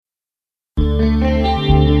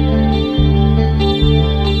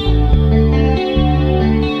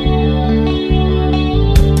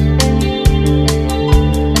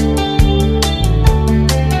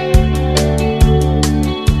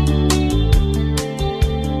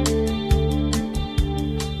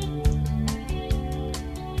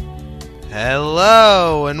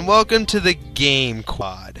Hello, and welcome to the Game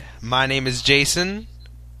Quad. My name is Jason.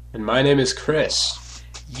 And my name is Chris.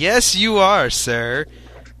 Yes, you are, sir.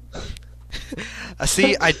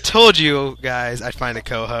 See, I told you guys I'd find a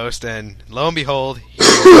co-host, and lo and behold, here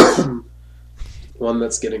it is. One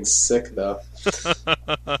that's getting sick, though.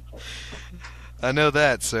 I know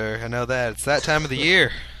that, sir. I know that. It's that time of the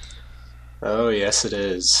year. Oh, yes, it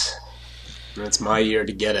is. It's my year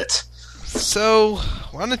to get it. So,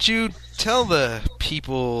 why don't you tell the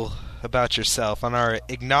people about yourself on our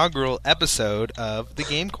inaugural episode of the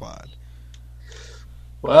Game Quad?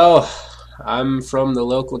 Well, I'm from the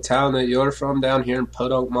local town that you're from down here in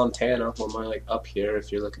Podunk, Montana. Well, more like up here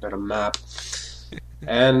if you're looking at a map.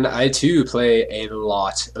 And I, too, play a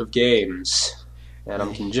lot of games. And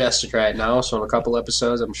I'm congested right now, so in a couple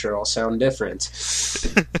episodes I'm sure I'll sound different.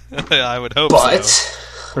 I would hope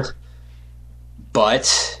so.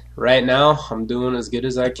 But right now I'm doing as good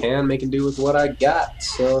as I can, making do with what I got.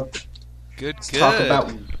 So Let's talk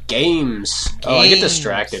about games. Oh, I get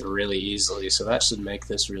distracted really easily, so that should make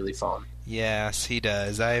this really fun. Yes, he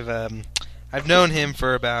does. I've known him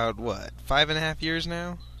for about 5.5 years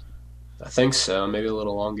now. I think so, maybe a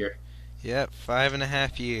little longer. Yep,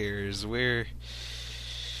 5.5 years. We've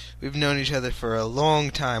known each other for a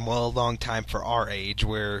long time. Well, a long time for our age.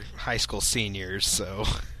 We're high school seniors, so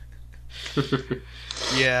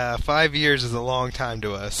yeah, 5 years is a long time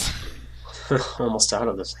to us. Almost out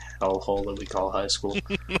of this hellhole that we call high school.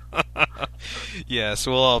 Yes,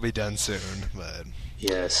 we'll all be done soon, but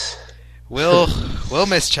yes, we'll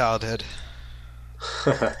miss childhood.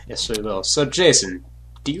 Yes, we will. So, Jason,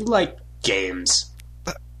 do you like games?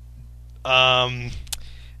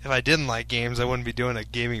 If I didn't like games, I wouldn't be doing a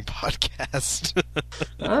gaming podcast.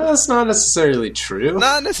 That's not necessarily true.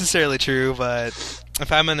 Not necessarily true, but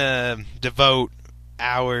if I'm gonna devote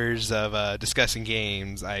hours of discussing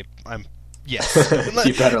games, I'm yes.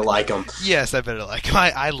 You better like them. Yes, I better like them.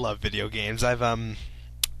 I love video games. I've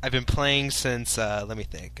been playing since let me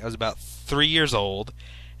think. I was about 3 years old,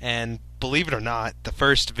 and believe it or not, the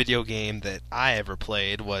first video game that I ever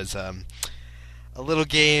played was a little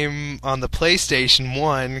game on the PlayStation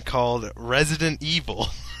 1 called Resident Evil.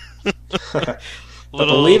 But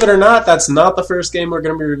believe it or not, that's not the first game we're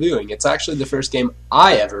going to be reviewing. It's actually the first game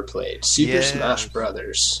I ever played. Super Smash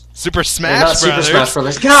Brothers. Super Smash Brothers? Super Smash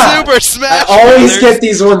Brothers. God! Super Smash I always Brothers. get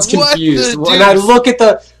these ones confused. When I look at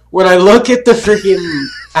the freaking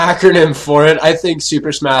acronym for it, I think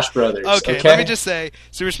Super Smash Brothers. Okay, let me just say,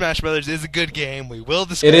 Super Smash Brothers is a good game. We will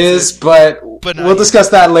discuss it. It is, but we'll discuss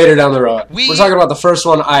that later down the road. We're talking about the first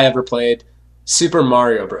one I ever played, Super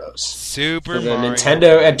Mario Bros. Super the Mario.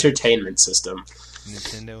 Nintendo Entertainment System.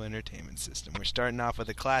 Nintendo Entertainment System. We're starting off with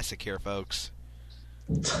a classic here, folks.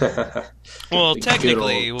 Well,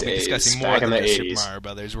 technically, we'll be discussing more than just Super Mario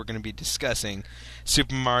Brothers. We're going to be discussing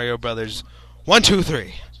Super Mario Brothers 1, 2,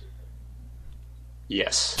 3.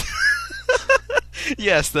 Yes.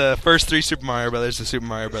 Yes, the first 3 Super Mario Brothers, the Super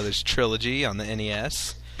Mario Brothers trilogy on the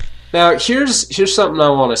NES. Now, here's something I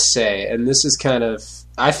want to say, and this is kind of...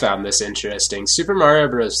 I found this interesting. Super Mario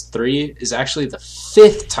Bros. 3 is actually the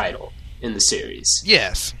 5th title in the series.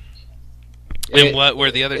 Yes. And what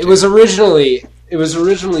were the other two? It was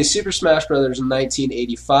originally Super Smash Brothers in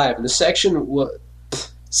 1985, and the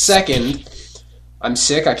second... I'm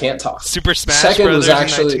sick, I can't talk. Super Smash second Brothers was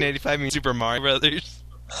actually, in 1985 means Super Mario Brothers.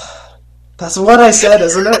 That's what I said,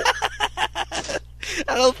 isn't it?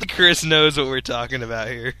 I don't think Chris knows what we're talking about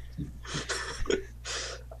here.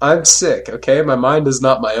 I'm sick, okay? My mind is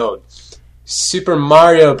not my own. Super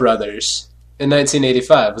Mario Brothers in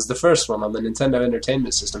 1985 was the first one on the Nintendo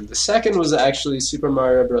Entertainment System. The second was actually Super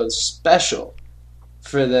Mario Bros. Special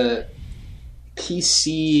for the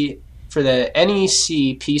PC, for the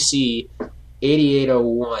NEC PC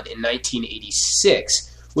 8801 in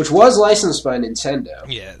 1986, which was licensed by Nintendo.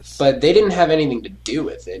 Yes. But they didn't have anything to do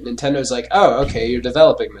with it. Nintendo's like, oh, okay, you're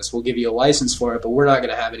developing this. We'll give you a license for it, but we're not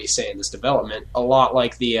going to have any say in this development. A lot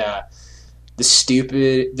like the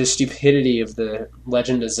stupidity of the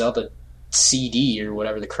Legend of Zelda CD or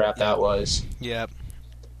whatever the crap that was. Yep.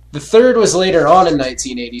 The third was later on in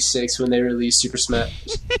 1986 when they released Super Smash.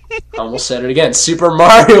 Almost said it again. Super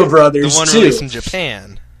Mario Brothers 2. The one released in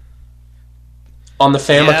Japan. On the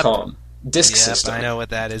Famicom disk system. I know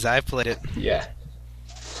what that is. I've played it. Yeah.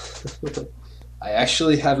 I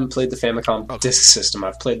actually haven't played the Famicom disk system.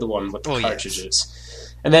 I've played the one with the cartridges.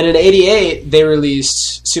 Yes. And then in 88, they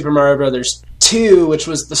released Super Mario Brothers 2, which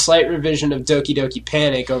was the slight revision of Doki Doki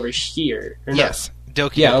Panic over here. Yes,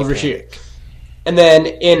 Doki Doki over Panic. Here. And then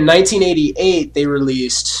in 1988, they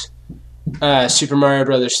released Super Mario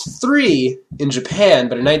Brothers 3 in Japan,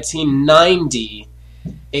 but in 1990,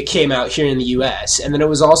 it came out here in the U.S., and then it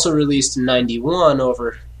was also released in '91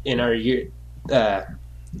 over in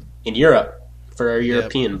Europe for our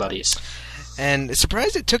European buddies. And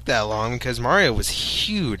surprised it took that long because Mario was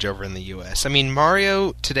huge over in the U.S. I mean,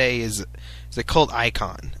 Mario today is a cult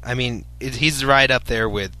icon. I mean, he's right up there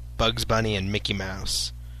with Bugs Bunny and Mickey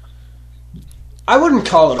Mouse. I wouldn't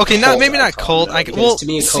call it a cult maybe not icon, cult. Well, to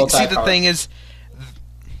me, a cult see, icon. The thing is,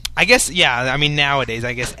 I guess, yeah, I mean, nowadays,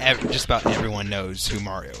 I guess just about everyone knows who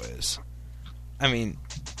Mario is. I mean...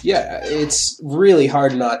 Yeah, it's really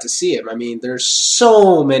hard not to see him. I mean, there's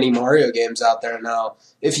so many Mario games out there now,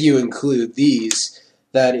 if you include these,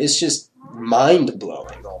 that it's just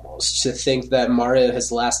mind-blowing almost to think that Mario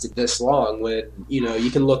has lasted this long when, you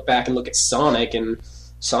can look back and look at Sonic, and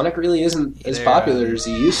Sonic really isn't as popular as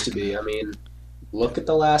he used to be. I mean, look at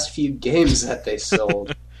the last few games that they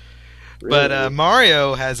sold. Really. But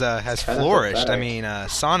Mario has flourished. Pathetic. I mean,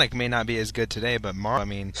 Sonic may not be as good today, but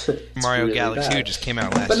Mario really Galaxy bad. 2 just came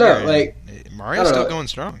out last But year. no, like, Mario's still going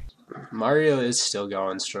strong. Mario is still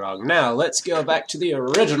going strong. Now, let's go back to the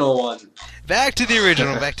original one. Back to the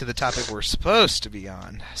original, back to the topic we're supposed to be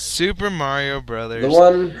on. Super Mario Brothers. The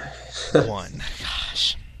one... 1.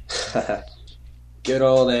 Gosh. Good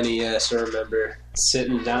old NES, I remember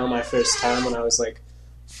sitting down my first time when I was like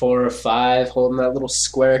 4 or 5, holding that little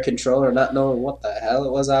square controller, not knowing what the hell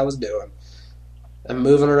it was I was doing. And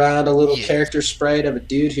moving around a little character sprite of a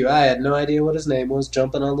dude who I had no idea what his name was,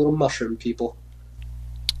 jumping on little mushroom people.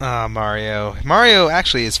 Mario. Mario,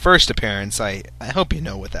 actually, his first appearance, I hope you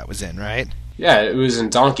know what that was in, right? Yeah, it was in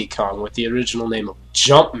Donkey Kong with the original name of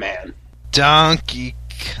Jumpman. Donkey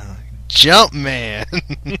Kong. Jumpman.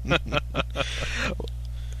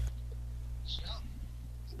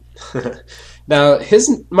 Now,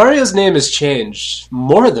 Mario's name has changed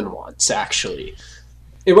more than once, actually.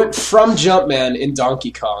 It went from Jumpman in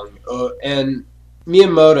Donkey Kong, and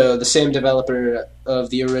Miyamoto, the same developer of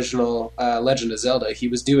the original Legend of Zelda, he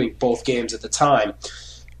was doing both games at the time.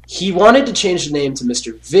 He wanted to change the name to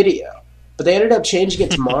Mr. Video, but they ended up changing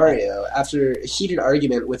it to Mario after a heated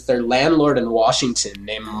argument with their landlord in Washington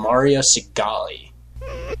named Mario Segali.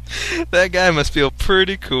 That guy must feel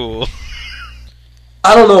pretty cool.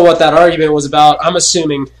 I don't know what that argument was about. I'm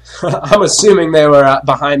assuming they were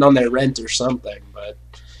behind on their rent or something, but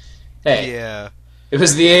hey. Yeah. It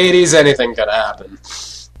was the 80s, anything could happen.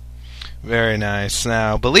 Very nice.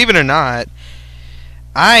 Now, believe it or not,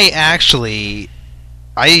 the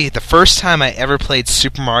first time I ever played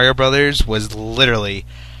Super Mario Brothers was literally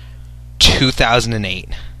 2008.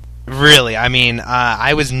 Really, I mean,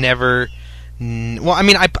 I was never... Well, I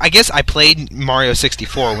mean, I guess I played Mario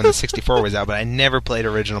 64 when the 64 was out, but I never played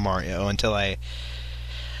original Mario until it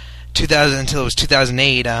was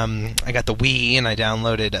 2008. I got the Wii and I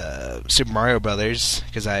downloaded Super Mario Brothers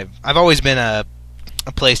because I've always been a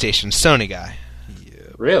PlayStation Sony guy. Yeah.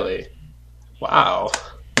 Really? Wow.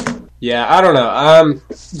 Yeah, I don't know.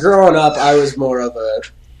 Growing up, I was more of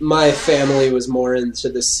my family was more into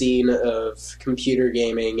the scene of computer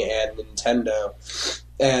gaming and Nintendo.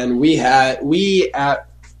 And we at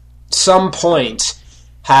some point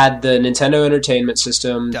had the Nintendo Entertainment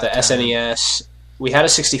System, the SNES. We had a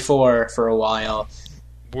 64 for a while,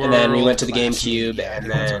 and then we went to the GameCube,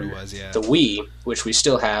 and then the Wii, which we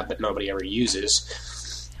still have, but nobody ever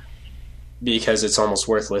uses because it's almost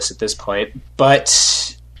worthless at this point.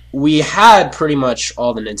 But we had pretty much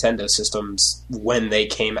all the Nintendo systems when they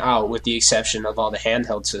came out, with the exception of all the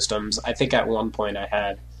handheld systems. I think at one point I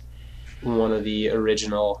had one of the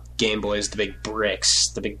original Game Boys, the big bricks,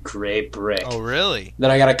 the big gray brick. Oh, really?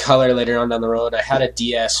 Then I got a color later on down the road. I had a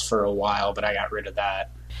DS for a while, but I got rid of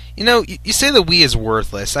that. You know, you say the Wii is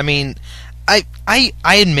worthless. I mean, I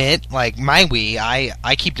admit, like, my Wii,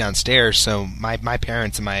 I keep downstairs so my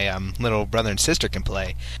parents and my little brother and sister can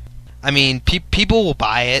play. I mean, people will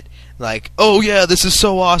buy it, like, oh yeah, this is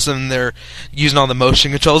so awesome. They're using all the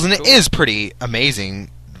motion controls, and it is pretty amazing,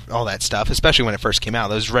 all that stuff, especially when it first came out.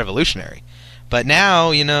 That was revolutionary. But now,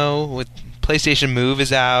 you know, with PlayStation Move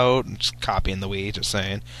is out, just copying the Wii, just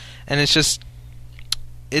saying, and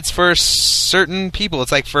it's for certain people.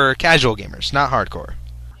 It's like for casual gamers, not hardcore.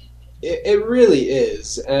 It really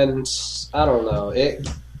is, and I don't know.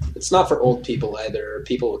 It's not for old people either, or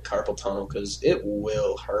people with carpal tunnel, because it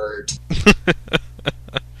will hurt.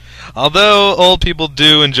 Although old people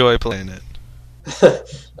do enjoy playing it.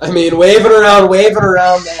 I mean, waving around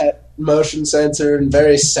that motion sensor in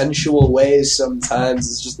very sensual ways sometimes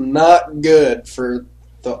is just not good for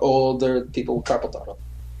the older people with carpal tunnel.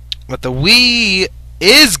 But the Wii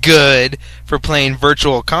is good for playing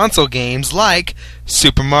virtual console games like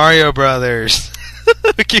Super Mario Brothers.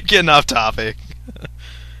 We keep getting off topic.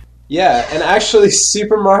 Yeah, and actually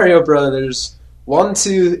Super Mario Brothers 1,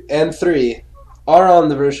 2, and 3 are on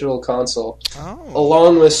the Virtual Console,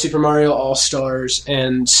 along with Super Mario All-Stars,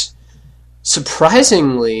 and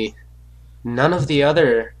surprisingly, none of the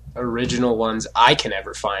other original ones I can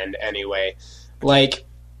ever find anyway. Like,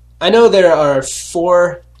 I know there are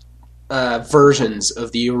 4 versions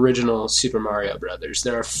of the original Super Mario Brothers.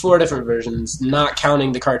 There are 4 different versions, not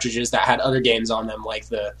counting the cartridges that had other games on them, like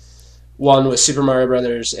the one with Super Mario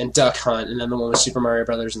Brothers and Duck Hunt, and then the one with Super Mario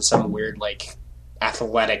Brothers and some weird, like,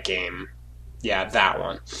 athletic game. Yeah, that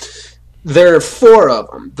one. There are 4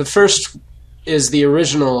 of them. The first is the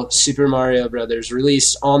original Super Mario Brothers,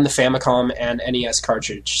 released on the Famicom and NES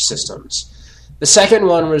cartridge systems. The second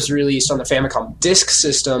one was released on the Famicom Disk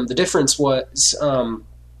System. The difference was, on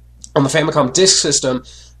the Famicom Disk System,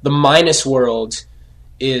 the Minus World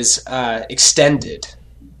is extended.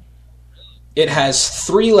 It has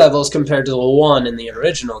 3 levels compared to the 1 in the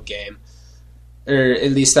original game. Or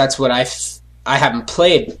at least that's what I haven't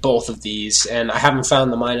played both of these, and I haven't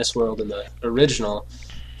found the Minus World in the original,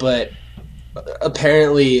 but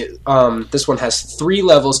apparently this one has 3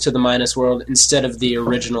 levels to the Minus World instead of the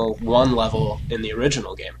original 1 level in the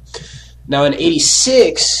original game. Now in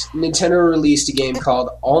 '86, Nintendo released a game called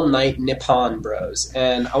All Night Nippon Bros,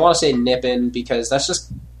 and I want to say Nippon because that's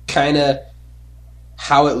just kind of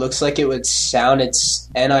how it looks like it would sound. It's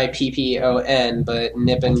Nippon, but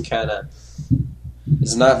Nippon kind of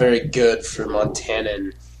is not very good for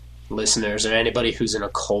Montanan listeners or anybody who's in a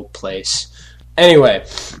cold place. Anyway,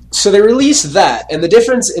 so they released that, and the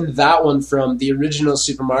difference in that one from the original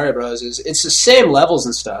Super Mario Bros. Is it's the same levels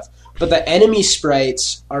and stuff, but the enemy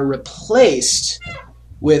sprites are replaced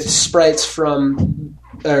with sprites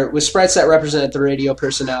with sprites that represent the radio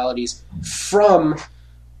personalities from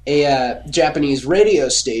a Japanese radio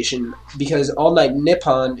station, because All Night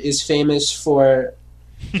Nippon is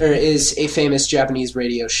is a famous Japanese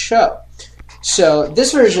radio show. So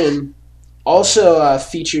this version also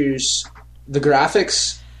features the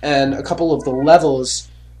graphics and a couple of the levels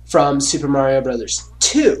from Super Mario Bros.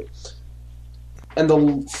 2. And the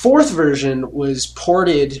 4th version was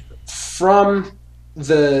ported from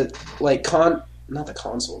the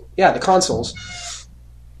consoles.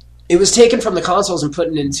 It was taken from the consoles and put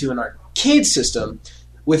into an arcade system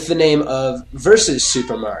with the name of Versus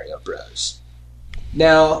Super Mario Bros.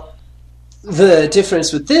 Now, the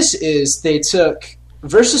difference with this is they took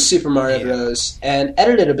Versus Super Mario Bros. And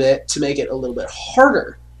edited a bit to make it a little bit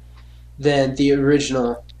harder than the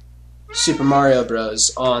original Super Mario Bros.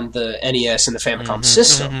 On the NES and the Famicom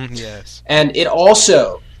system. Yes. And it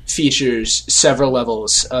also features several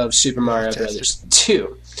levels of Super Mario Bros.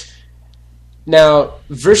 2. Now,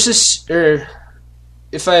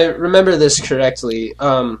 if I remember this correctly,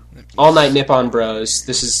 All Night Nippon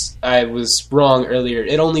Bros. I was wrong earlier.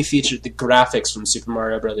 It only featured the graphics from Super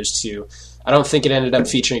Mario Bros. 2. I don't think it ended up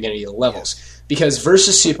featuring any of the levels, because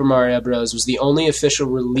Versus Super Mario Bros. Was the only official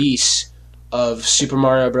release of Super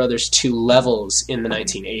Mario Bros. 2 levels in the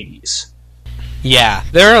 1980s. Yeah,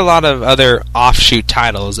 there are a lot of other offshoot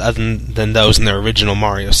titles other than those in the original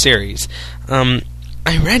Mario series.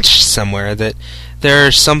 I read somewhere that there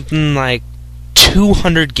are something like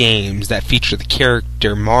 200 games that feature the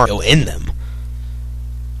character Mario in them.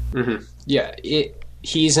 Mm-hmm. Yeah,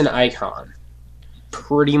 he's an icon.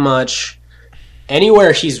 Pretty much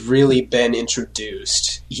anywhere he's really been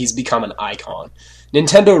introduced, he's become an icon.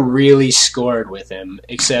 Nintendo really scored with him,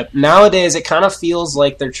 except nowadays it kind of feels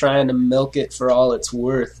like they're trying to milk it for all it's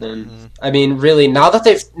worth. And I mean, really, now that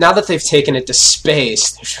they've taken it to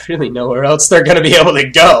space, there's really nowhere else they're going to be able to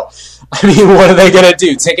go. I mean, what are they going to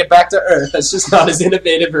do? Take it back to Earth? That's just not as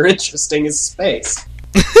innovative or interesting as space.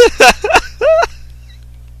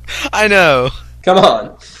 I know. Come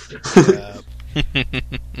on.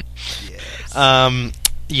 Yes.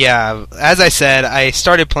 Yeah, as I said, I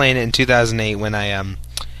started playing it in 2008 when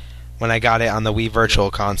I got it on the Wii Virtual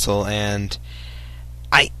Console, and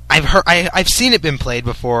I've seen it been played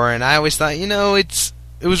before, and I always thought, it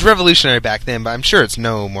was revolutionary back then, but I'm sure it's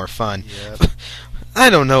no more fun. Yep. I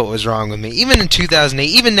don't know what was wrong with me. Even in 2008,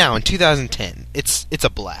 even now in 2010, it's a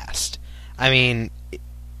blast. I mean,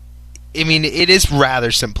 it is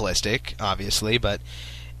rather simplistic, obviously, but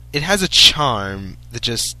it has a charm that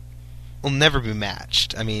just will never be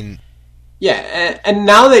matched. I mean, yeah, and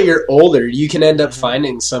now that you're older, you can end up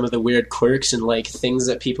finding some of the weird quirks and like things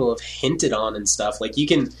that people have hinted on and stuff. Like, you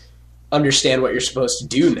can understand what you're supposed to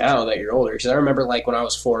do now that you're older. Because I remember, like, when I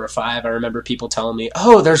was 4 or 5, I remember people telling me,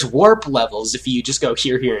 "Oh, there's warp levels if you just go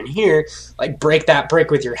here, here, and here. Like, break that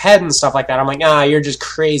brick with your head and stuff like that." I'm like, "Ah, you're just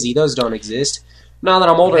crazy. Those don't exist." Now that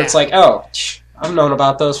I'm older, it's like, oh, I've known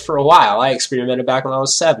about those for a while. I experimented back when I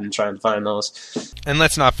was 7 trying to find those. And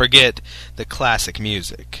let's not forget the classic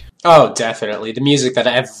music. Oh, definitely. The music that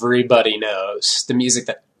everybody knows. The music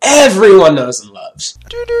that everyone knows and loves.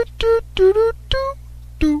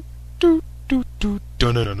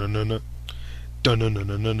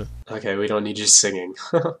 Okay, we don't need you singing.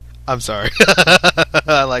 I'm sorry.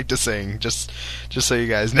 I like to sing, just so you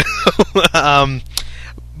guys know.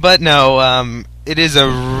 But no, it is a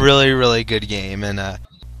really, really good game, and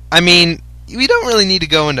I mean, we don't really need to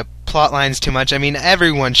go into plot lines too much. I mean,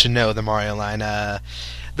 everyone should know the Mario line.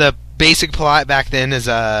 The basic plot back then is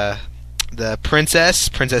the Princess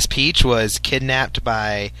Peach was kidnapped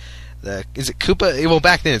by is it Koopa? Well,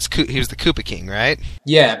 back then he was the Koopa King, right?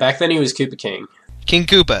 Yeah, back then he was Koopa King. King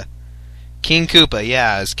Koopa,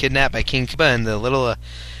 yeah, is kidnapped by King Koopa, and the little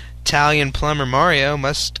Italian plumber Mario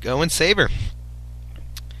must go and save her.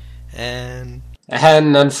 And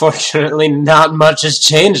unfortunately, not much has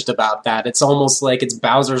changed about that. It's almost like it's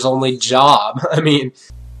Bowser's only job. I mean...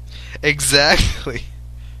 Exactly.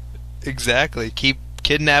 Keep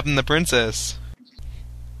kidnapping the princess.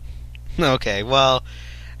 Okay, well,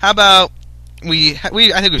 how about I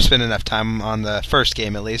think we've spent enough time on the first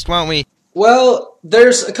game, at least, won't we? Well,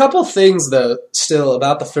 there's a couple things, though, still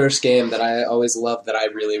about the first game that I always loved that I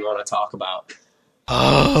really want to talk about.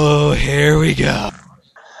 Oh, here we go.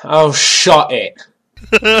 Oh, shut it.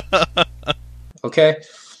 Okay?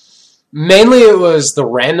 Mainly it was the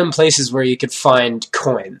random places where you could find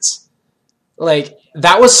coins. Like,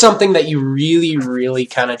 that was something that you really, really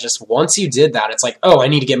kind of just, once you did that, it's like, oh, I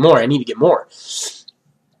need to get more.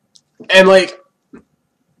 And, like,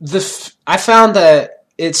 I found that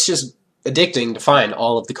it's just addicting to find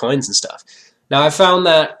all of the coins and stuff. Now, I found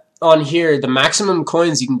that on here, the maximum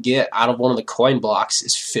coins you can get out of one of the coin blocks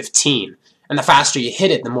is 15. And the faster you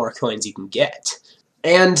hit it, the more coins you can get.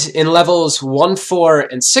 And in levels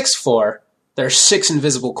 1-4 and 6-4, there are 6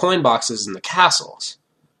 invisible coin boxes in the castles.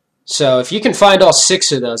 So if you can find all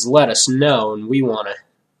 6 of those, let us know, and we want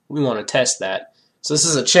to test that. So this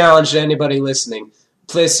is a challenge to anybody listening.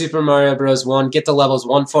 Play Super Mario Bros. 1, get to levels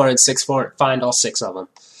 1-4 and 6-4, and find all 6 of them.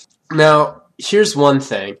 Now, here's one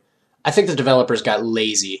thing. I think the developers got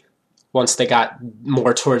lazy once they got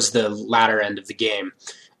more towards the latter end of the game.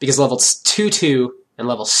 Because levels 2-2 and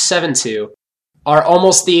level 7-2 are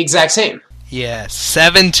almost the exact same. Yeah,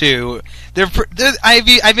 7-2. I've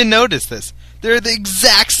even noticed this. They're the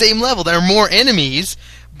exact same level. There are more enemies,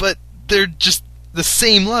 but they're just the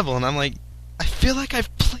same level. And I'm like, I feel like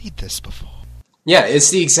I've played this before. Yeah, it's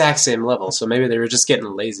the exact same level, so maybe they were just getting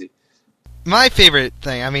lazy. My favorite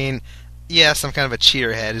thing, I mean, yes, I'm kind of a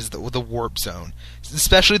cheaterhead, is the warp zone.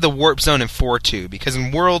 Especially the warp zone in 4-2, because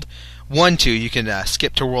in World 1-2 you can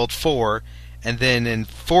skip to World 4, and then in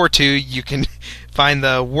 4-2 you can find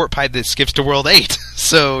the warp pipe that skips to World 8.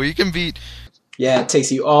 So you can beat... Yeah, it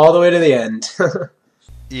takes you all the way to the end.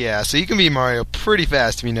 Yeah, so you can beat Mario pretty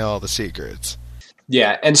fast if you know all the secrets.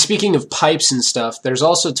 Yeah, and speaking of pipes and stuff, there's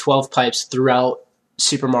also 12 pipes throughout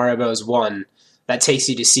Super Mario Bros. 1 that takes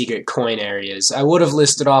you to secret coin areas. I would have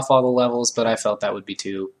listed off all the levels, but I felt that would be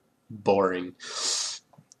too boring.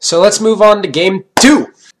 So let's move on to Game 2!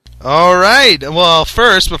 Alright, well,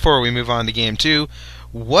 first, before we move on to Game 2,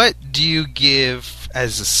 what do you give,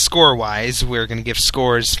 as score-wise, we're going to give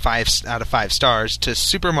scores 5 out of 5 stars, to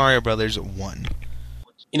Super Mario Bros. 1?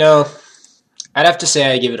 You know, I'd have to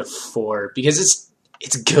say I give it a 4, because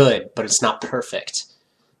it's good, but it's not perfect.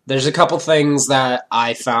 There's a couple things that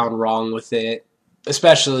I found wrong with it,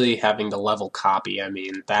 especially having the level copy. I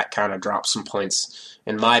mean, that kind of drops some points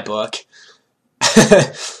in my book.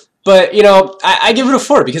 But, you know, I give it a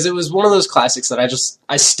 4 because it was one of those classics that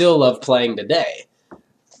I still love playing today.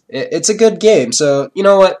 It's a good game, so, you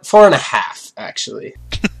know what? 4.5, actually.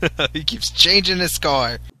 He keeps changing his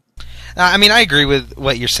score. I mean, I agree with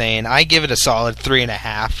what you're saying. I give it a solid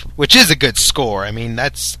 3.5, which is a good score. I mean,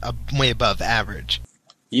 that's way above average.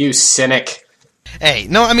 You cynic. Hey,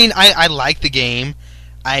 no, I mean, I like the game.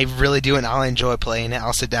 I really do, and I'll enjoy playing it.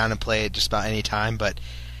 I'll sit down and play it just about any time, but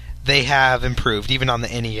they have improved, even on the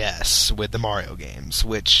NES, with the Mario games,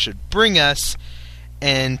 which should bring us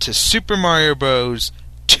into Super Mario Bros.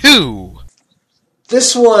 2.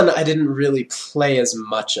 This one I didn't really play as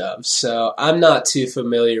much of, so I'm not too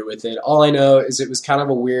familiar with it. All I know is it was kind of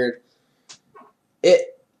a weird...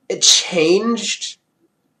 It changed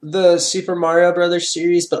the Super Mario Brothers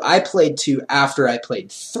series, but I played 2 after I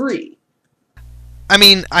played 3. I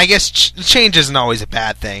mean, I guess change isn't always a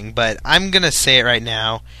bad thing, but I'm going to say it right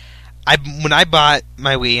now. When I bought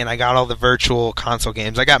my Wii and I got all the virtual console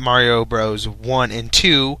games, I got Mario Bros. 1 and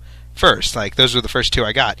 2 first. Like, those were the first 2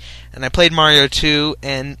 I got. And I played Mario 2,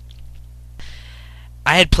 and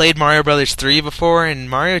I had played Mario Brothers 3 before, and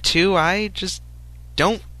Mario 2 I just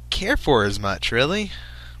don't care for as much, really.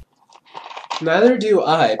 Neither do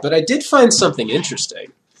I, but I did find something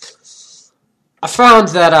interesting. I found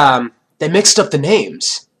that they mixed up the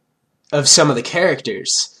names of some of the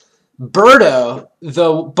characters. Birdo,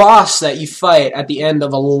 the boss that you fight at the end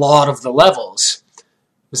of a lot of the levels,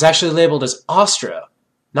 was actually labeled as Ostro,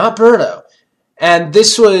 not Birdo. And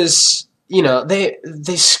this was, they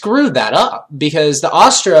screwed that up, because the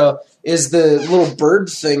Ostro is the little bird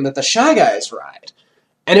thing that the Shy Guys ride.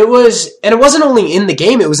 And it wasn't only in the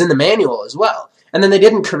game, it was in the manual as well. And then they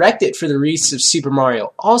didn't correct it for the release of Super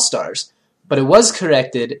Mario All-Stars, but it was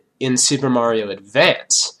corrected in Super Mario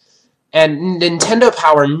Advance. And Nintendo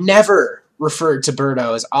Power never referred to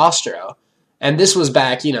Birdo as Ostro. And this was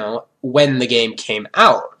back, when the game came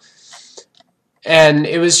out. And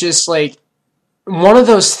it was just like one of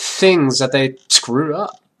those things that they screwed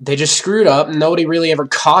up. They just screwed up, and nobody really ever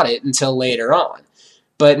caught it until later on.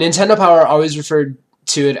 But Nintendo Power always referred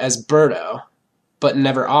to it as Birdo, but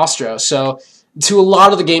never Ostro. So to a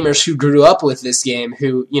lot of the gamers who grew up with this game,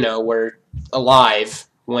 who, were alive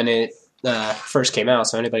when it first came out,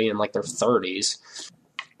 so anybody in like their 30s,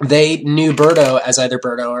 they knew Birdo as either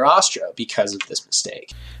Birdo or Ostro because of this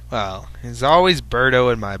mistake. Well, it's always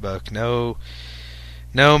Birdo in my book. No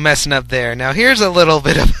messing up there. Now here's a little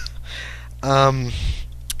bit of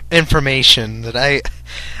information that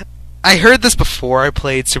I heard this before I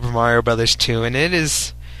played Super Mario Brothers 2, and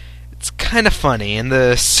it's kind of funny. In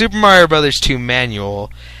the Super Mario Brothers 2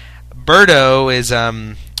 manual, Birdo is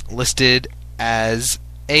listed as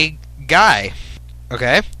a guy.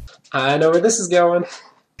 Okay? I know where this is going.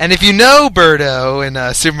 And if you know Birdo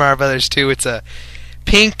in Super Mario Brothers 2, it's a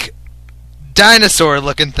pink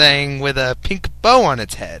dinosaur-looking thing with a pink bow on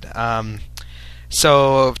its head.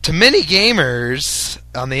 So, to many gamers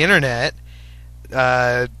on the internet,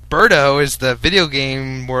 Birdo is the video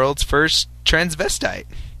game world's first transvestite.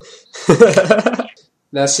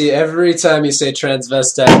 Now, see, every time you say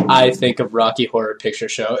transvestite, I think of Rocky Horror Picture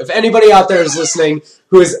Show. If anybody out there is listening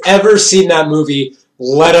who has ever seen that movie,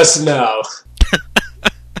 let us know.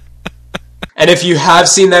 And if you have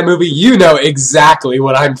seen that movie, you know exactly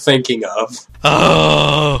what I'm thinking of.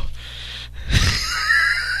 Oh.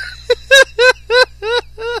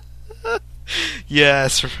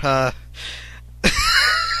 Yes.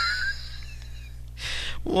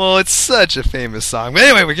 Well, it's such a famous song. But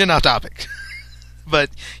anyway, we're getting off topic.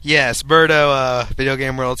 But yes, Birdo, video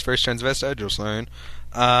game world's first transvestite, just saying.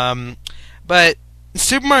 But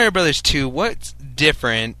Super Mario Brothers 2, what's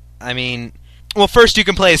different? I mean, well, first you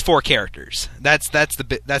can play as 4 characters. That's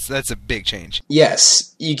a big change.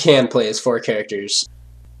 Yes, you can play as 4 characters.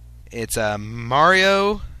 It's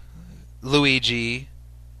Mario, Luigi,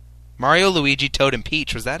 Toad, and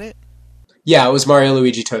Peach. Was that it? Yeah, it was Mario,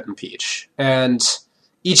 Luigi, Toad, and Peach. And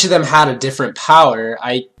each of them had a different power.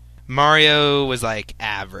 Mario was like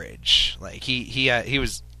average. Like he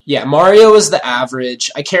was. Yeah, Mario was the average.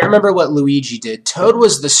 I can't remember what Luigi did. Toad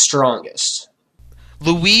was the strongest.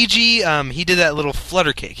 Luigi, he did that little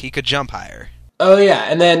flutter kick. He could jump higher. Oh yeah,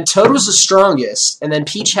 and then Toad was the strongest, and then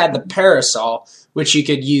Peach had the parasol, which you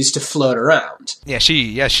could use to float around. Yeah,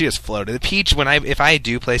 she is floated. The Peach, if I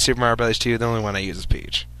do play Super Mario Bros. 2, the only one I use is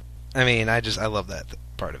Peach. I mean, I love that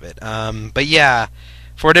part of it. But yeah,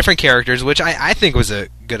 4 different characters, which I think was a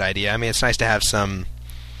good idea. I mean, it's nice to have some.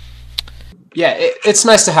 Yeah, it's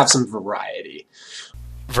nice to have some variety.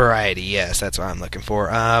 Variety, yes, that's what I'm looking for.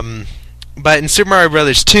 But in Super Mario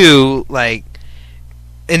Bros. 2, like,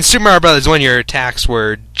 in Super Mario Bros. 1, your attacks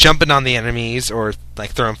were jumping on the enemies or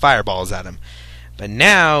like throwing fireballs at them. But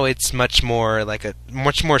now it's much more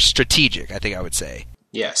strategic, I think I would say.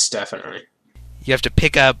 Yes, definitely. You have to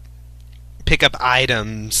pick up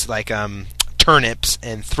items like turnips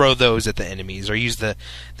and throw those at the enemies, or use the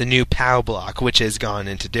new POW block, which has gone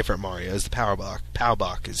into different Marios. The POW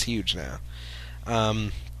block is huge now.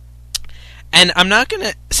 And I'm not going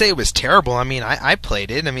to say it was terrible. I mean, I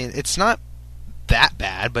played it. I mean, it's not that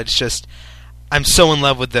bad, but it's just I'm so in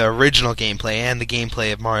love with the original gameplay and the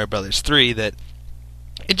gameplay of Mario Brothers 3 that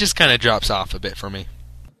it just kind of drops off a bit for me.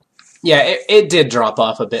 Yeah, it did drop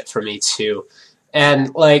off a bit for me, too.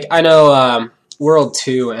 And, like, I know World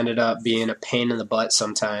 2 ended up being a pain in the butt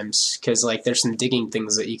sometimes, because, like, there's some digging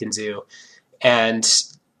things that you can do. And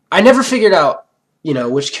I never figured out,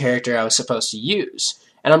 which character I was supposed to use.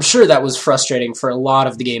 And I'm sure that was frustrating for a lot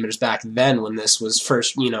of the gamers back then when this was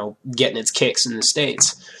first, getting its kicks in the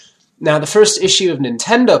States. Now, the first issue of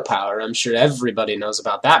Nintendo Power, I'm sure everybody knows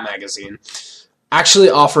about that magazine, actually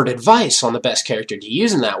offered advice on the best character to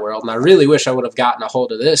use in that world, and I really wish I would have gotten a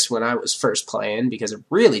hold of this when I was first playing, because it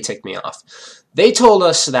really ticked me off. They told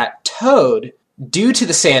us that Toad, due to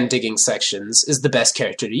the sand digging sections, is the best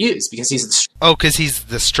character to use, because he's because he's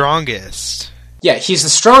the strongest. Yeah, he's the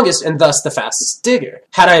strongest and thus the fastest digger.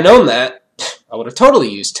 Had I known that, I would have totally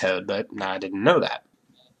used Toad, but I didn't know that.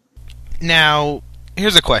 Now,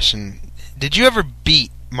 here's a question. Did you ever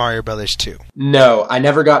beat Mario Brothers 2? No, I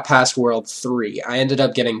never got past World 3. I ended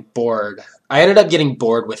up getting bored. I ended up getting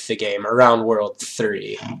bored with the game around World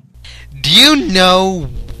 3. Do you know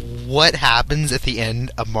what happens at the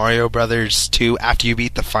end of Mario Brothers 2 after you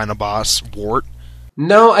beat the final boss, Wart?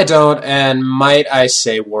 No, I don't, and might I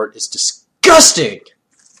say Wart is disgusting!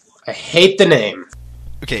 I hate the name.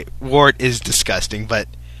 Okay, Wart is disgusting, but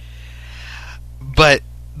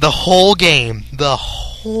the whole game,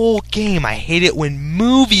 I hate it when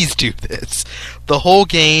movies do this. The whole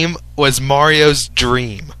game was Mario's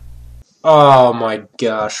dream. Oh my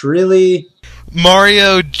gosh, really?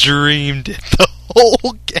 Mario dreamed it the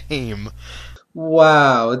whole game.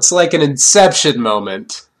 Wow, it's like an Inception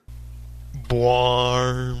moment.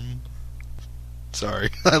 Bwarm. Sorry,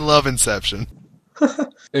 I love Inception.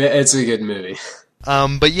 It's a good movie.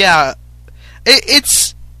 But yeah,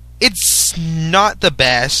 it's not the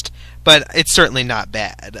best, but it's certainly not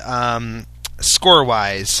bad.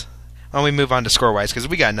 Score-wise, why don't we move on to score-wise, because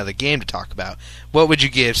we got another game to talk about. What would you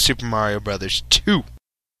give Super Mario Brothers 2?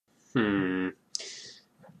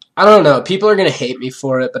 I don't know. People are going to hate me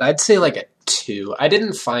for it, but I'd say like a 2. I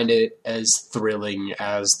didn't find it as thrilling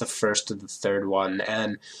as the first or the third one,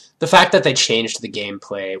 and the fact that they changed the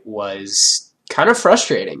gameplay was kind of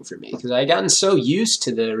frustrating for me, because I had gotten so used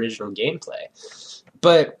to the original gameplay.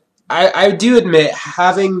 But I do admit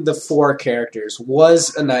having the 4 characters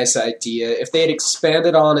was a nice idea. If they had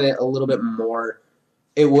expanded on it a little bit more,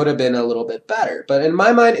 it would have been a little bit better. But in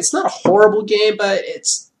my mind, it's not a horrible game, but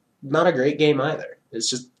it's not a great game either. It's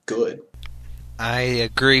just good. I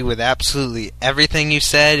agree with absolutely everything you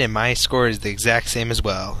said, and my score is the exact same as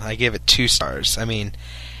well. I give it 2 stars. I mean,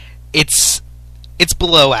 it's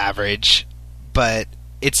below average, but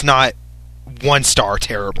it's not 1 star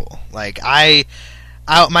terrible. Like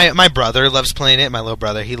my brother loves playing it. My little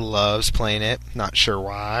brother, he loves playing it. Not sure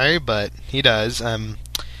why, but he does.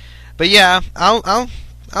 But yeah, I'll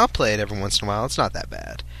play it every once in a while. It's not that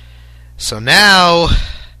bad. So now,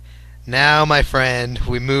 my friend,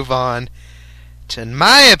 we move on to, in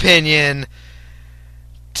my opinion,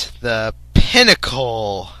 to the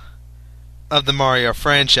pinnacle of the Mario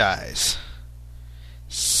franchise,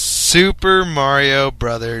 Super Mario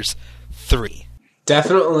Brothers 3.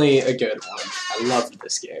 Definitely a good one. I loved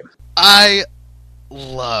this game. I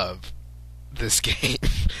love this game.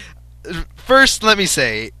 First, let me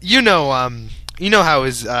say, you know how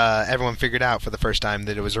everyone figured out for the first time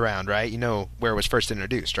that it was around, right? You know where it was first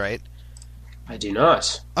introduced, right? I do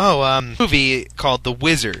not. Oh, movie called The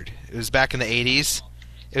Wizard. It was back in the 80s.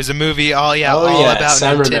 It was a movie all about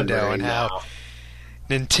Nintendo and how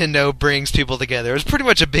Nintendo brings people together. It was pretty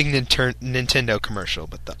much a big Nintendo commercial,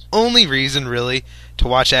 but the only reason really to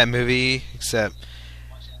watch that movie, except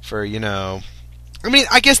for, I mean,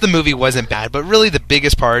 I guess the movie wasn't bad, but really the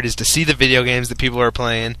biggest part is to see the video games that people are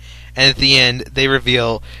playing, and at the end they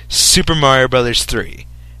reveal Super Mario Brothers 3.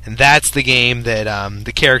 And that's the game that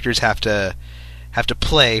the characters have to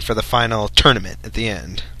play for the final tournament at the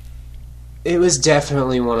end. It was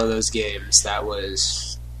definitely one of those games that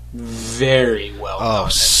was very well done. Oh,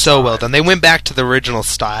 so well done. They went back to the original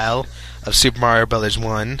style of Super Mario Brothers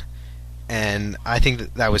 1, and I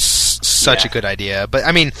think that was such a good idea. But,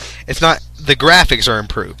 I mean, it's not... The graphics are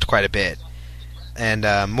improved quite a bit. And,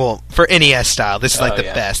 for NES style, this is like the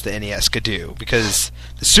best the NES could do, because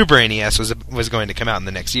the Super NES was going to come out in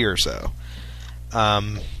the next year or so.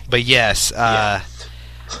 But yes,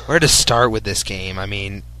 where to start with this game? I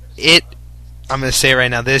mean, I'm going to say right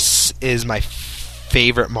now, this is my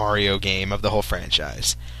favorite Mario game of the whole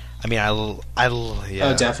franchise. I mean, yeah.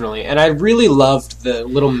 Oh, definitely. And I really loved the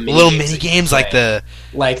little mini games, like the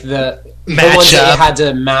ones that you had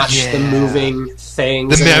to match the moving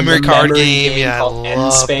things. The memory card game, called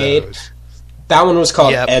N-Spade. That one was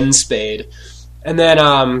called N-Spade. And then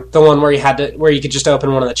the one where you could just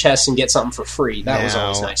open one of the chests and get something for free. That was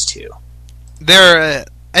always nice too. There,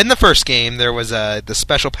 in the first game, there was the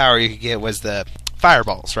special power you could get was the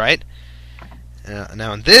fireballs, right?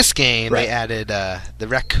 Now in this game, they added the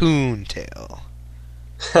raccoon tail.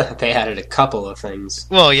 They added a couple of things.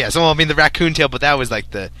 Well, yeah. So I mean, the raccoon tail, but that was like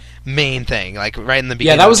the main thing, like right in the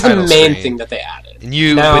beginning. Yeah, that was the main thing that they added. And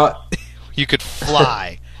you could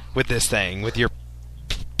fly with this thing with your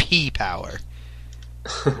P power.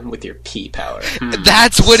 With your P power.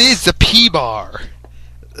 That's what it is, the P bar.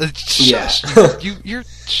 Shush. Yeah. You're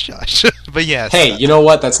shush. But yes. Hey, you know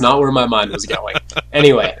what? That's not where my mind was going.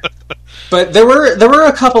 Anyway, but there were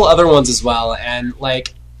a couple other ones as well, and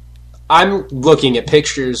like I'm looking at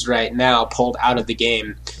pictures right now pulled out of the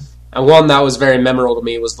game, and one that was very memorable to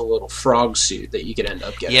me was the little frog suit that you could end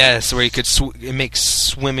up getting. Yes, where you could it makes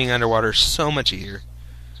swimming underwater so much easier.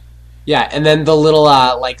 Yeah, and then the little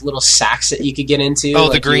little sacks that you could get into. Oh,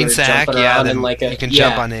 like the green sack, yeah. Then like you can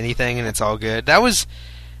jump on anything, and it's all good. It was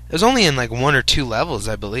only in like 1 or 2 levels,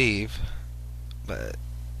 I believe, but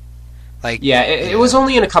like it was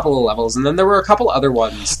only in a couple of levels, and then there were a couple other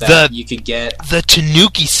ones that you could get. The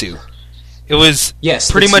Tanuki suit. It was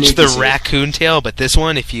pretty much the raccoon tail, but this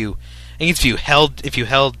one, if you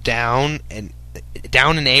held down and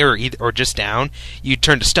A or just down, you'd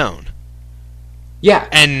turn to stone. Yeah,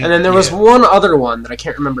 and then there was one other one that I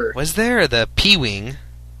can't remember. Was there the P-Wing?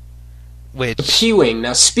 The P-Wing.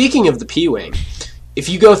 Now, speaking of the P-Wing, if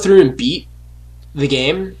you go through and beat the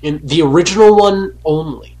game, in the original one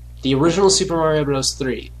only, the original Super Mario Bros.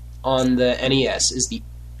 3 on the NES is the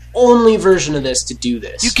only version of this to do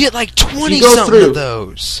this. You get like 20-something of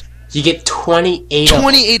those. You get 28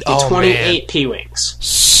 28 of them. 28 P-Wings.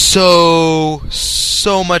 So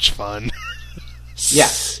much fun. Yeah.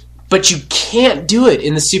 But you can't do it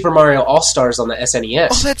in the Super Mario All-Stars on the SNES.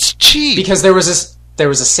 Oh, that's cheap. Because there was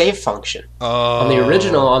a save function. Oh. On the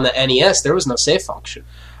original, on the NES, there was no save function.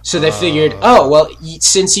 So they figured,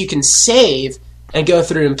 since you can save and go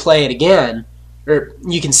through and play it again, or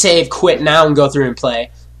you can save, quit now, and go through and play,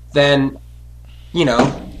 then,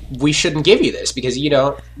 we shouldn't give you this because you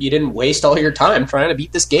didn't waste all your time trying to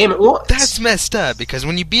beat this game at once. That's messed up because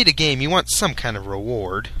when you beat a game, you want some kind of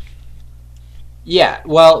reward. Yeah,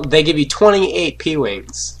 well, they give you 28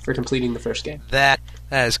 P-Wings for completing the first game. That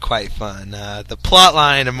is quite fun. The plot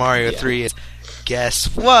line of Mario 3 is, guess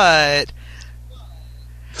what?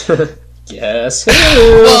 Guess who?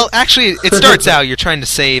 Well, actually, it starts out you're trying to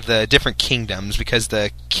save the different kingdoms because the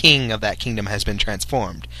king of that kingdom has been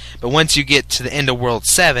transformed. But once you get to the end of World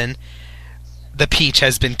 7, the Peach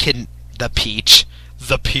has been The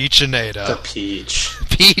Peachinator. The Peach.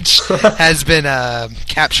 Peach has been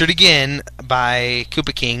captured again by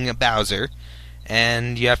Koopa King Bowser,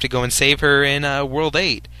 and you have to go and save her in World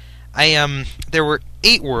 8. There were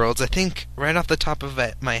 8 worlds. I think right off the top of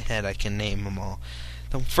my head I can name them all.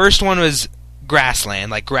 The first one was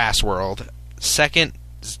Grassland, like Grass World. Second,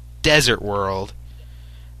 Desert World.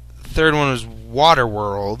 Third one was Water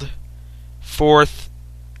World. Fourth,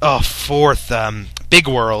 Big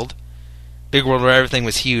World. Big World where everything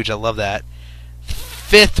was huge. I love that.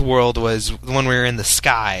 Fifth world was the one where we were in the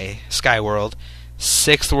Sky World.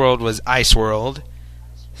 Sixth world was Ice World.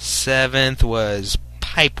 Seventh was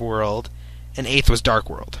Pipe World. And 8th was Dark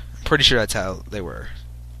World. I'm pretty sure that's how they were.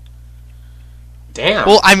 Damn.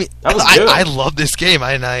 Well, I mean, that was good. I love this game.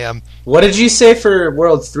 What did you say for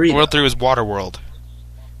World 3? World 3 was Water World.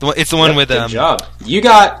 It's the one with good job. You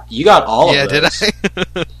got all of those. Yeah,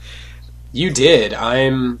 did I? You did.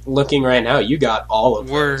 I'm looking right now. You got all of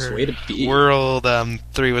those. Way to be. World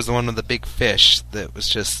 3 was the one with the big fish that was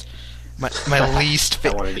just my least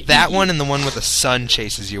favorite. That one and the one with the sun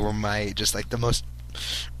chases you were the most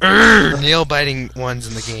nail-biting ones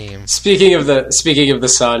in the game. Speaking of the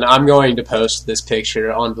sun, I'm going to post this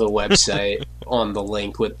picture on the website on the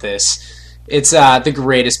link with this. It's the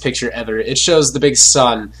greatest picture ever. It shows the big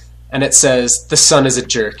sun, and it says, "The sun is a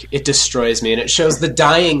jerk. It destroys me." And it shows the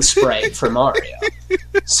dying sprite for Mario.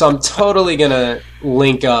 So I'm totally going to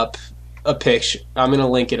link up a picture. I'm going to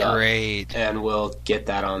link it up. Great. And we'll get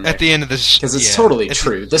that on there. At the end of the show. Because it's totally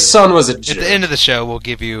true. The sun was a jerk. At the end of the show, we'll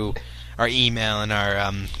give you our email and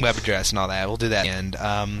our web address and all that. We'll do that. And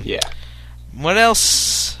yeah. What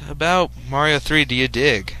else about Mario 3 do you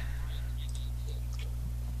dig?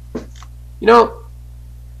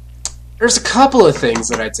 There's a couple of things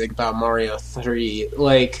that I dig about Mario 3.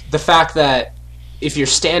 Like, the fact that if you're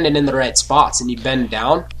standing in the right spots and you bend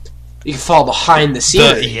down, you can fall behind the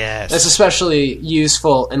scenery. Yes. That's especially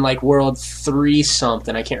useful in, like, World 3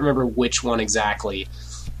 something. I can't remember which one exactly.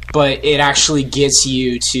 But it actually gets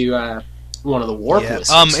you to one of the warp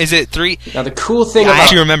whistles. Is it 3? Now, the cool thing about... I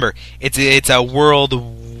actually remember. It's a World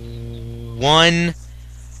 1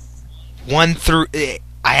 through...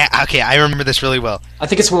 I remember this really well. I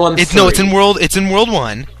think it's 1 No, it's in World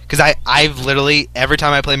 1, because I've literally, every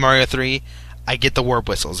time I play Mario 3, I get the warp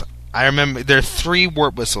whistles. I remember, there are 3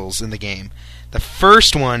 warp whistles in the game. The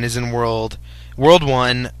first one is in World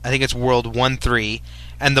 1, I think it's World 1-3,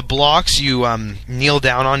 and the blocks you kneel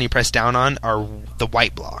down on, you press down on, are the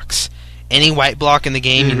white blocks. any white block in the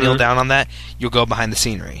game, you kneel down on that, you'll go behind the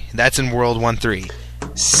scenery. That's in World 1-3.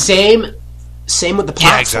 Same with the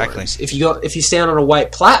platforms. Yeah, exactly. If you stand on a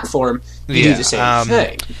white platform, you do the same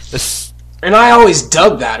thing. And I always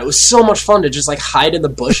dug that. It was so much fun to just like hide in the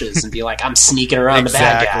bushes and be like, I'm sneaking around the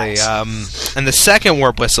bad guys. And the second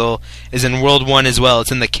warp whistle is in World 1 as well.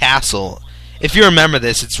 It's in the castle. If you remember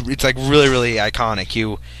this, it's like really, really iconic.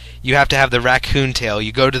 You have to have the raccoon tail.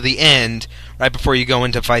 You go to the end right before you go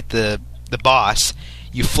in to fight the boss.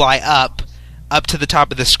 You fly up to the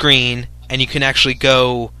top of the screen, and you can actually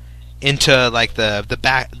go into like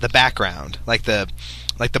the background, like the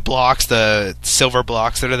blocks, the silver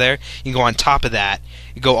blocks that are there. You can go on top of that.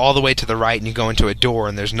 You go all the way to the right, and you go into a door,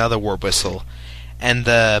 and there's another warp whistle. And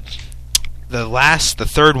the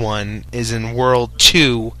third one is in World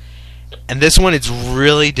 2, and this one is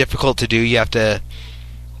really difficult to do. You have to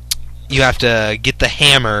get the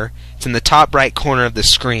hammer. It's in the top right corner of the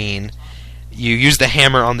screen. You use the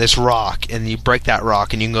hammer on this rock, and you break that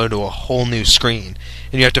rock, and you can go to a whole new screen.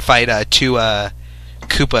 And you have to fight two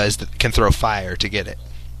Koopas that can throw fire to get it.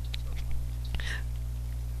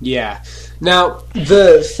 Yeah. Now,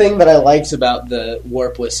 the thing that I liked about the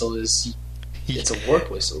warp whistle is it's a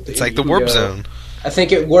warp whistle. Dude. It's like the warp zone. I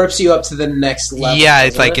think it warps you up to the next level. Yeah,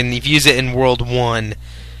 it's like, and if you use it in World 1,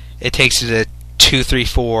 it takes you to 2, 3,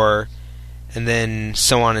 4, and then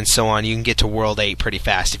so on and so on. You can get to World 8 pretty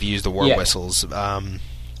fast if you use the warp whistles.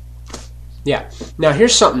 Yeah. Now,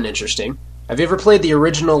 here's something interesting. Have you ever played the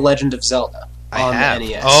original Legend of Zelda on the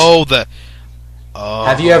NES?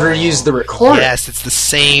 Have you ever used the recorder? Yes, it's the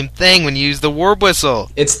same thing when you use the warp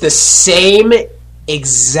whistle. It's the same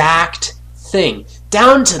exact thing,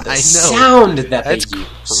 down to the sound that they use.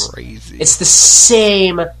 That's crazy. It's the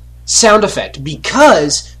same sound effect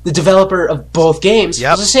because the developer of both games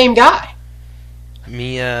was the same guy.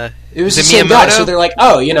 It was the same guy, so they're like,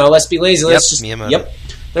 oh, let's be lazy.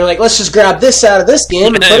 They're like, let's just grab this out of this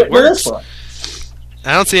game and put it in this one.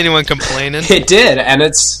 I don't see anyone complaining. It did, and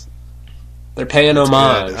they're paying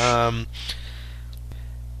homage.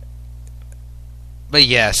 But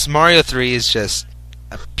yes, Mario 3 is just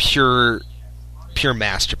a pure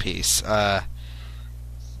masterpiece.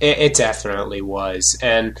 It definitely was.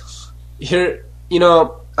 And here,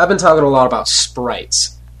 I've been talking a lot about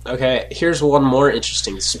sprites. Okay, here's one more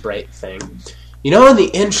interesting sprite thing. In the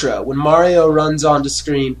intro, when Mario runs onto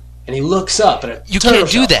screen and he looks up and you can't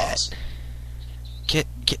do that.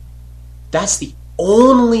 That's the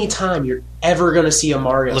only time you're ever going to see a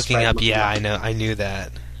Mario looking sprite up. Yeah, I know. I knew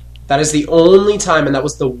that. That is the only time, and that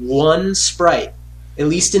was the one sprite, at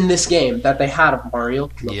least in this game, that they had of Mario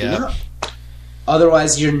looking up.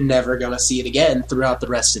 Otherwise, you're never going to see it again throughout the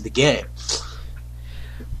rest of the game.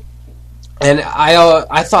 And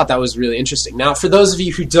I thought that was really interesting. Now, for those of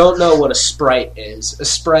you who don't know what a sprite is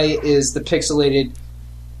the pixelated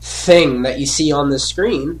thing that you see on the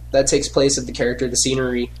screen that takes place of the character, the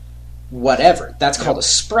scenery, whatever. That's called a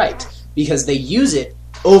sprite because they use it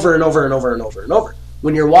over and over and over and over and over.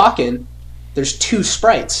 When you're walking, there's two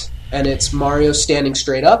sprites, and it's Mario standing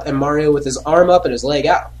straight up and Mario with his arm up and his leg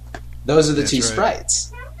out. Those are the two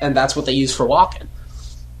sprites, and that's what they use for walking.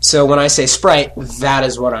 So when I say sprite, that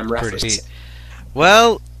is what I'm referencing.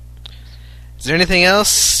 Well, is there anything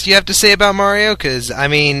else you have to say about Mario? Because,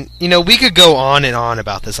 we could go on and on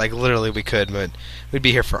about this. Like, literally we could, but we'd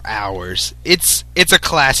be here for hours. It's a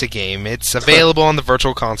classic game. It's available on the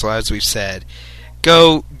Virtual Console, as we've said.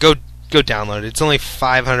 Go download it. It's only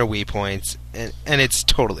 500 Wii points, and it's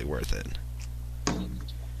totally worth it.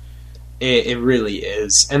 It really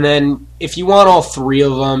is. And then, if you want all three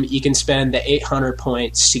of them, you can spend the 800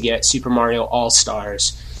 points to get Super Mario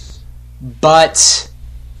All-Stars. But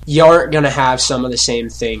you aren't going to have some of the same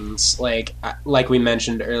things. Like we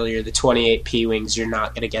mentioned earlier, the 28 P-Wings, you're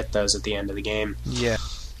not going to get those at the end of the game. Yeah.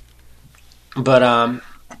 But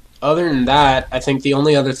other than that, I think the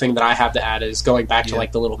only other thing that I have to add is going back to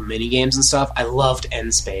the little mini games and stuff. I loved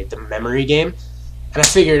N-Spade, the memory game. And I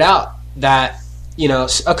figured out that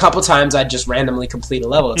a couple times I'd just randomly complete a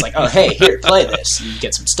level. It's like, oh, hey, here, play this, and you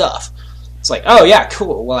get some stuff. It's like, oh, yeah,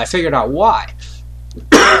 cool. Well, I figured out why.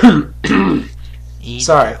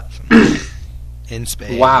 Sorry. In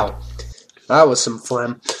Spain. Wow. That was some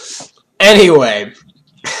phlegm. Anyway.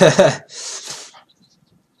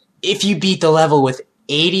 If you beat the level with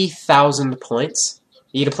 80,000 points,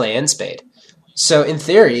 you get to play N-Spade. So, in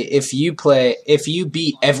theory, if you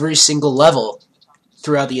beat every single level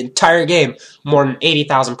throughout the entire game, more than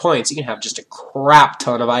 80,000 points, you can have just a crap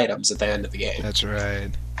ton of items at the end of the game. That's right.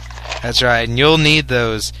 And you'll need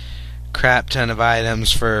those crap ton of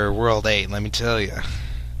items for World 8, let me tell you.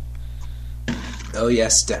 Oh,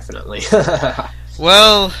 yes, definitely.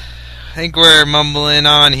 Well, I think we're mumbling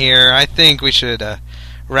on here. I think we should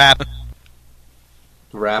wrap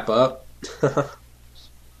up.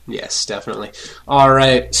 Yes, definitely. All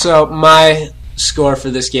right, so my score for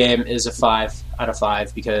this game is a 5 out of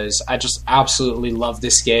 5 because I just absolutely love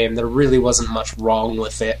this game. There really wasn't much wrong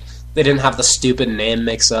with it. They didn't have the stupid name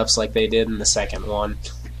mix-ups like they did in the second one,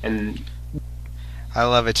 and I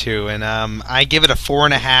love it too. And I give it a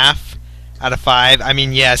 4.5 out of 5. I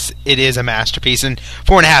mean, yes, it is a masterpiece, and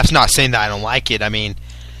 4.5 is not saying that I don't like it. I mean,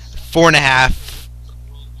 4.5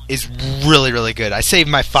 is really, really good. I saved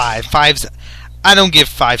my 5. I don't give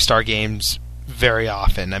 5-star games very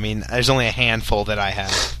often. I mean, there's only a handful that I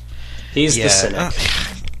have. He's the cynic.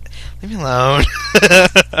 Leave me alone.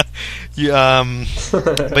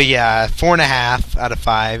 But yeah, 4.5 out of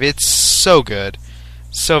 5. It's so good,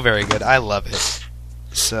 so very good. I love it.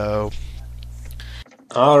 So,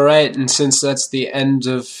 all right, and since that's the end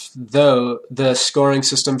of the scoring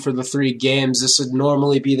system for the 3 games, this would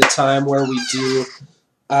normally be the time where we do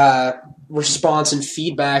response and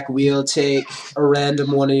feedback. We'll take a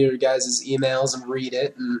random one of your guys' emails and read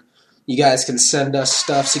it, and you guys can send us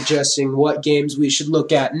stuff suggesting what games we should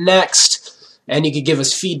look at next, and you could give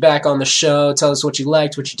us feedback on the show, tell us what you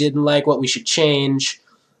liked, what you didn't like, what we should change,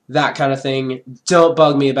 that kind of thing. Don't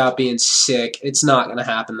bug me about being sick. It's not going to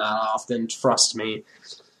happen that often, trust me.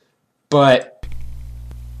 But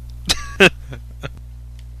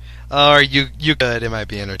oh, you could. It might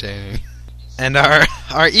be entertaining. And our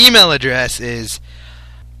email address is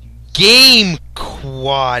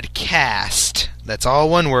GameQuadcast. That's all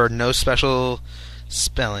one word, no special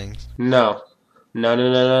spelling. No.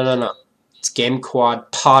 It's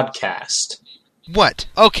GameQuad Podcast. What?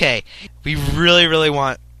 Okay. We really, really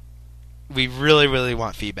want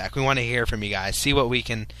feedback. We want to hear from you guys. See what we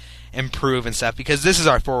can improve and stuff, because this is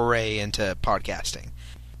our foray into podcasting.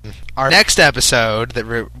 Our next episode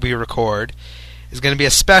that we record is going to be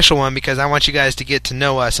a special one because I want you guys to get to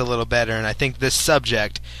know us a little better, and I think this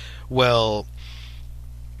subject will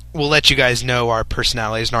let you guys know our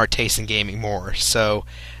personalities and our taste in gaming more. So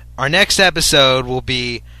our next episode will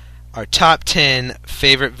be our top 10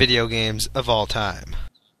 favorite video games of all time.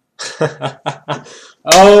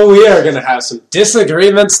 Oh, we are going to have some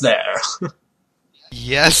disagreements there.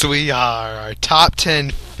 Yes, we are. Our top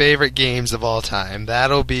 10 favorite games of all time.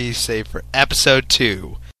 That'll be saved for episode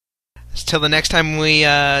 2. Till the next time we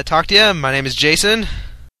talk to you, my name is Jason.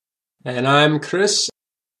 And I'm Chris.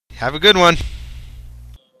 Have a good one.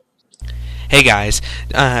 Hey guys,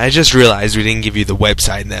 I just realized we didn't give you the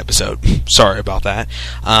website in the episode. Sorry about that.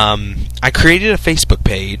 I created a Facebook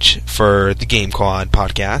page for the Game Quad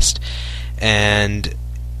podcast, and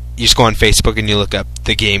you just go on Facebook and you look up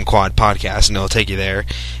the Game Quad podcast, and it'll take you there.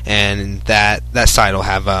 And that site will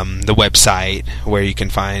have the website where you can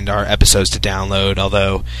find our episodes to download,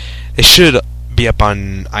 although they should be up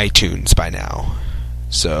on iTunes by now.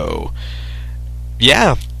 So,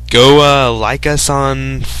 yeah. Go like us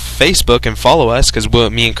on Facebook and follow us, because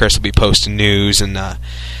me and Chris will be posting news and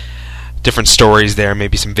different stories there,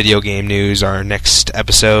 maybe some video game news, our next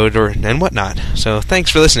episode, and whatnot. So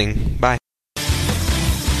thanks for listening. Bye.